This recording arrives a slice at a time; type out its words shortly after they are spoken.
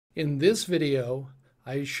In this video,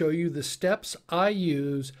 I show you the steps I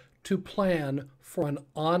use to plan for an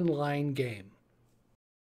online game.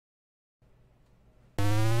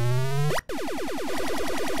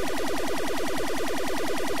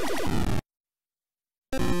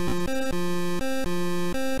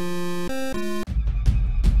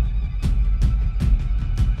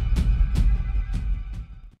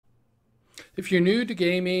 If you're new to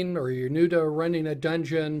gaming, or you're new to running a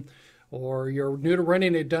dungeon, or you're new to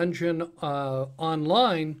running a dungeon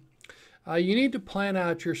online, you need to plan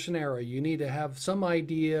out your scenario. You need to have some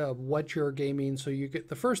idea of what you're gaming. So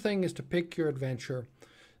the first thing is to pick your adventure.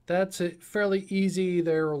 That's fairly easy.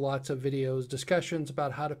 There are lots of videos, discussions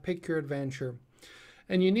about how to pick your adventure.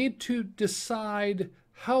 And you need to decide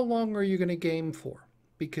how long are you going to game for,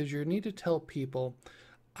 because you need to tell people,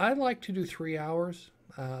 I like to do 3 hours.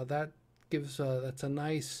 That's a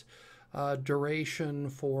nice duration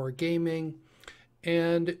for gaming.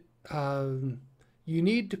 And you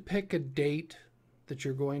need to pick a date that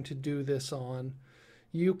you're going to do this on.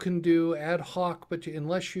 You can do ad hoc, but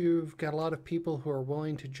unless you've got a lot of people who are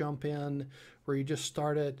willing to jump in where you just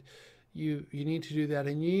started, you need to do that.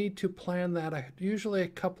 And you need to plan that usually a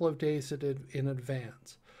couple of days in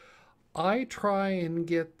advance. I try and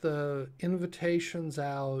get the invitations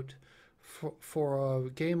out for a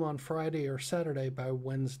game on Friday or Saturday by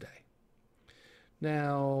Wednesday.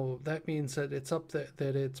 Now that means that it's up that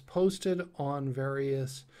it's posted on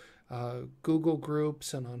various Google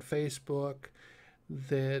groups and on Facebook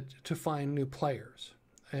to find new players.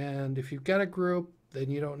 And if you've got a group, then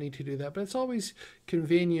you don't need to do that. But it's always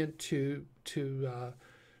convenient to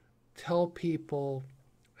tell people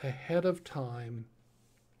ahead of time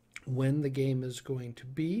when the game is going to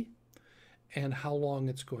be and how long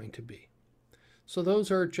it's going to be. So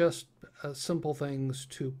those are just simple things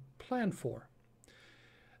to plan for.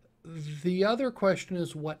 The other question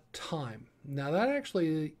is what time. Now that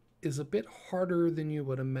actually is a bit harder than you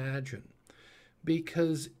would imagine,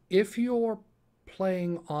 because if you're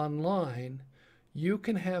playing online, you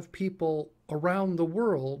can have people around the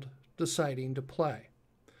world deciding to play.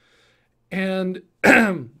 And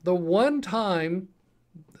the one time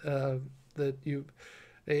that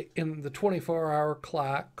in the 24-hour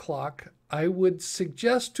clock, I would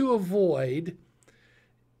suggest to avoid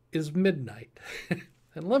is midnight.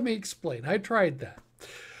 And let me explain. I tried that.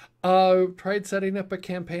 Tried setting up a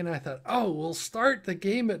campaign. I thought, oh, we'll start the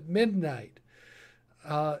game at midnight.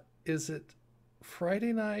 Is it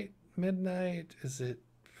Friday night midnight? Is it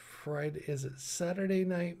Saturday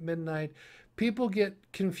night midnight? People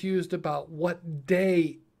get confused about what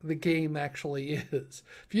day the game actually is.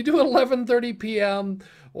 If you do 11:30 p.m.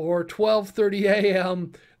 or 12:30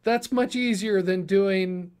 a.m., that's much easier than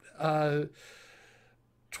doing 12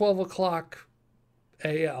 o'clock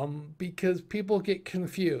a.m. because people get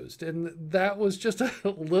confused. And that was just a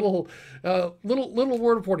little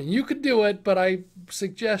word of warning. You could do it, but I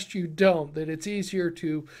suggest you don't. That it's easier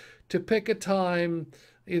to pick a time,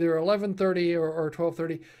 either 11:30 or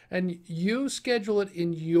 12:30, and you schedule it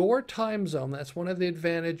in your time zone. That's one of the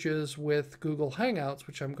advantages with Google Hangouts,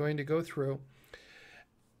 which I'm going to go through.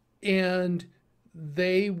 And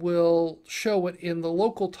they will show it in the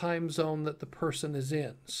local time zone that the person is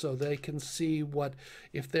in. So they can see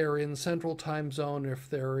if they're in Central Time Zone, if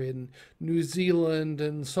they're in New Zealand,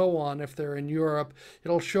 and so on. If they're in Europe,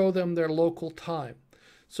 it'll show them their local time.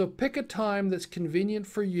 So pick a time that's convenient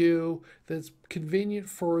for you, that's convenient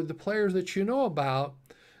for the players that you know about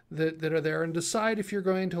that are there, and decide if you're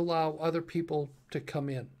going to allow other people to come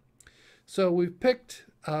in. So we've picked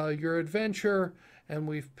your adventure, and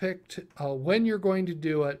we've picked when you're going to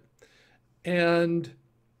do it, and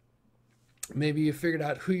maybe you figured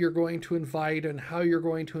out who you're going to invite and how you're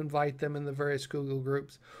going to invite them in the various Google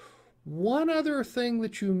groups. One other thing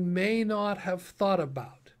that you may not have thought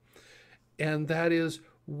about, and that is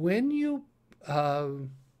when you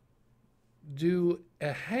do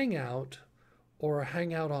a Hangout or a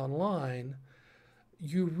Hangout online,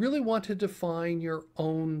 you really want to define your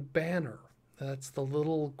own banner. That's the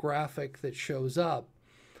little graphic that shows up.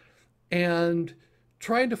 And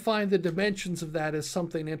trying to find the dimensions of that is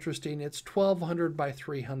something interesting. It's 1200 by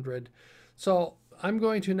 300. So I'm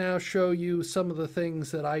going to now show you some of the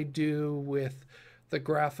things that I do with the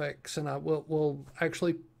graphics, and we'll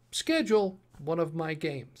actually schedule one of my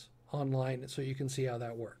games online so you can see how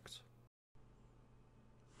that works.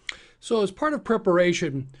 So as part of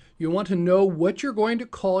preparation, you want to know what you're going to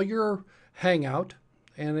call your Hangout.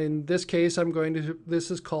 And in this case,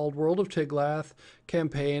 this is called World of Tiglath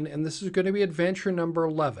campaign, and this is going to be adventure number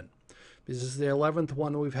 11. This is the 11th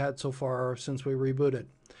one we've had so far since we rebooted.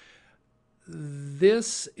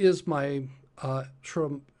 This is my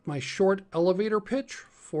my short elevator pitch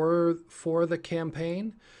for the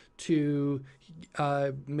campaign to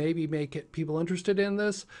maybe make it people interested in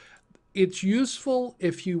this. It's useful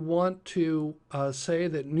if you want to say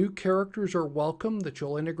that new characters are welcome, that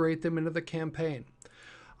you'll integrate them into the campaign.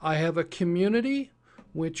 I have a community,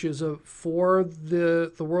 which is for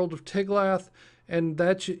the world of Tiglath, and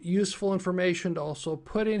that's useful information to also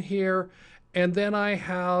put in here. And then I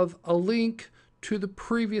have a link to the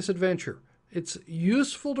previous adventure. It's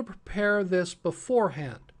useful to prepare this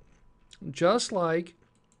beforehand. Just like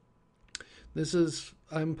this is,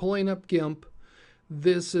 I'm pulling up GIMP.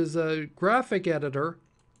 This is a graphic editor,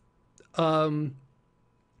 and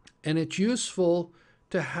it's useful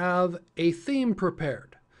to have a theme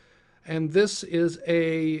prepared. And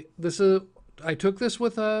I took this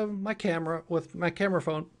with my camera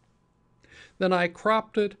phone. Then I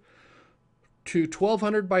cropped it to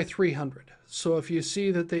 1200 by 300. So if you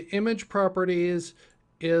see that the image properties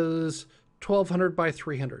is 1200 by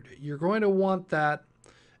 300, you're going to want that.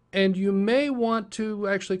 And you may want to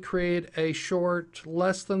actually create a short,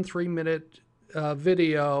 less than 3-minute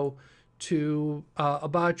video to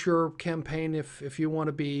about your campaign if you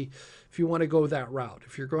want to go that route.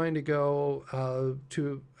 If you're going to go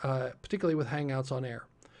particularly with Hangouts on Air.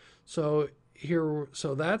 So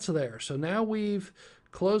that's there. So now we've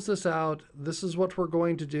closed this out. This is what we're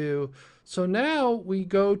going to do. So now we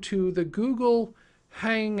go to the Google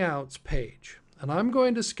Hangouts page, and I'm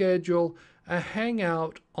going to schedule a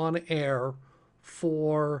Hangout on Air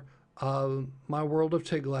for my World of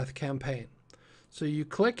Tiglath campaign. So you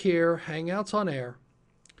click here, Hangouts on Air,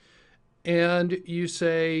 and you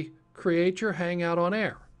say, create your Hangout on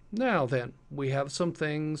Air. Now then, we have some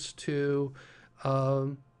things to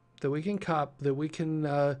that we can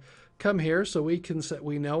come here, so we can set.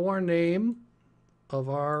 We know our name of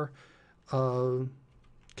our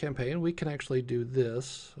campaign. We can actually do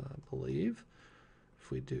this, I believe.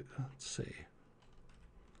 If we do, let's see.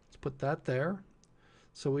 Let's put that there.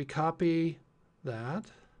 So we copy that.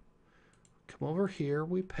 Come over here,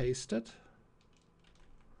 we paste it.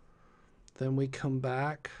 Then we come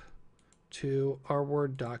back to our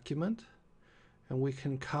Word document, and we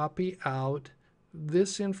can copy out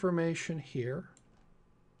this information here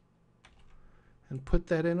and put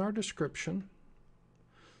that in our description.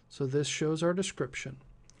 So this shows our description.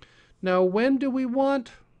 Now, when do we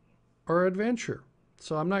want our adventure?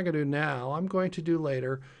 So I'm not going to do now. I'm going to do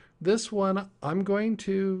later. This one I'm going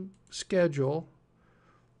to schedule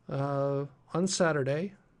on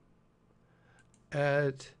Saturday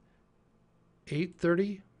at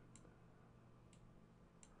 8:30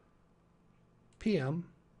 p.m.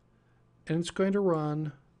 and it's going to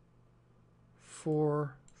run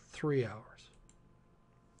for 3 hours.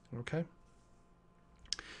 Okay.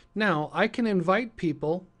 Now I can invite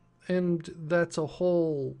people, and that's a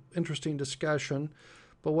whole interesting discussion.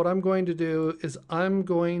 But what I'm going to do is I'm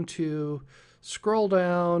going to scroll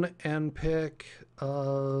down and pick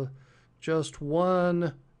just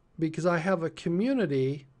one, because I have a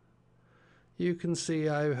community. You can see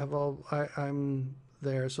I'm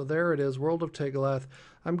there. So there it is, World of Tiglath.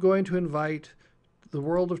 I'm going to invite the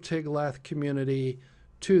World of Tiglath community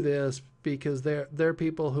to this because they're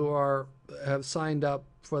people who have signed up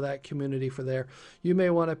for that community for there. You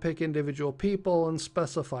may want to pick individual people and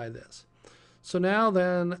specify this. So now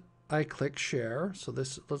then I click share. So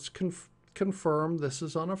let's confirm this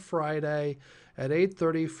is on a Friday at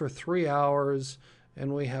 8:30 for 3 hours,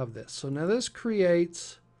 and we have this. So now this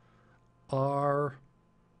creates our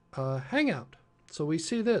Hangout. So we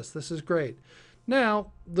see this. This is great.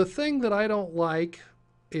 Now, the thing that I don't like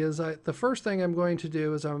is the first thing I'm going to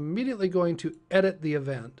do is I'm immediately going to edit the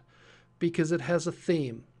event because it has a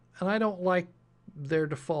theme, and I don't like their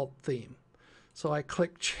default theme. So I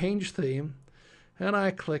click change theme, and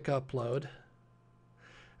I click upload,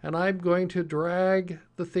 and I'm going to drag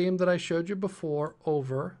the theme that I showed you before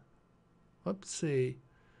over. Let's see.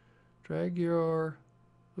 You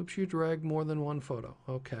dragged more than one photo.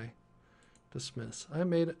 Okay. Dismiss. I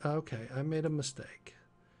made a mistake.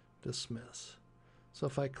 Dismiss. So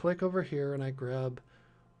if I click over here and I grab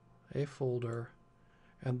a folder,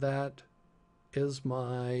 and that is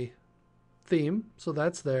my theme. So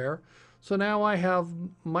that's there. So now I have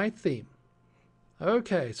my theme.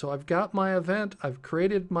 Okay, so I've got my event. I've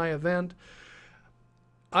created my event.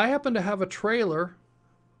 I happen to have a trailer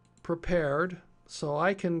prepared, so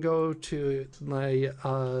I can go to my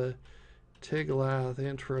Tiglath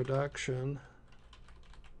introduction,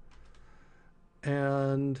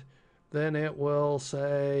 and then it will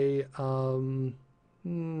say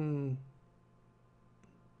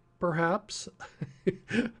perhaps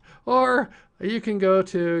or you can go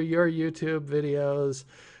to your YouTube videos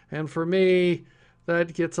And for me,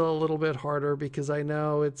 that gets a little bit harder because I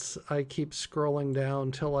know I keep scrolling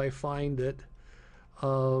down till I find it.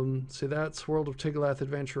 So that's World of Tiglath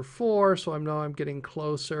Adventure 4. So I know I'm getting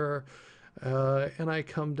closer. And I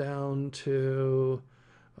come down to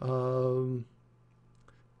World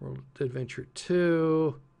Adventure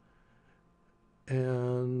 2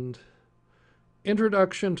 and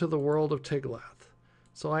Introduction to the World of Tiglath.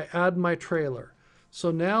 So I add my trailer. So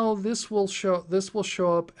now this will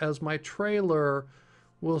show up as my trailer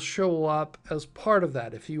will show up as part of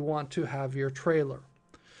that if you want to have your trailer.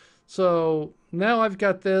 So now I've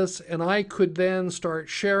got this, and I could then start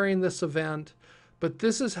sharing this event, but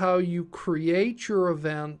this is how you create your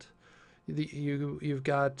event. You've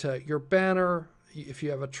got your banner, if you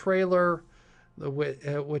have a trailer,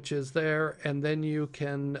 which is there, and then you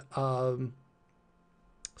can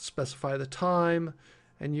specify the time,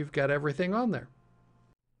 and you've got everything on there.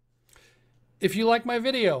 If you like my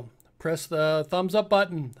video, press the thumbs up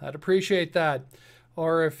button. I'd appreciate that.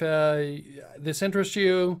 Or if this interests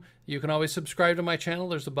you, you can always subscribe to my channel.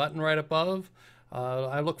 There's a button right above.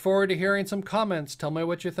 I look forward to hearing some comments. Tell me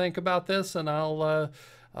what you think about this, and I'll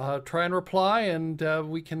try and reply, and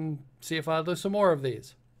we can see if I'll do some more of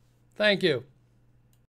these. Thank you.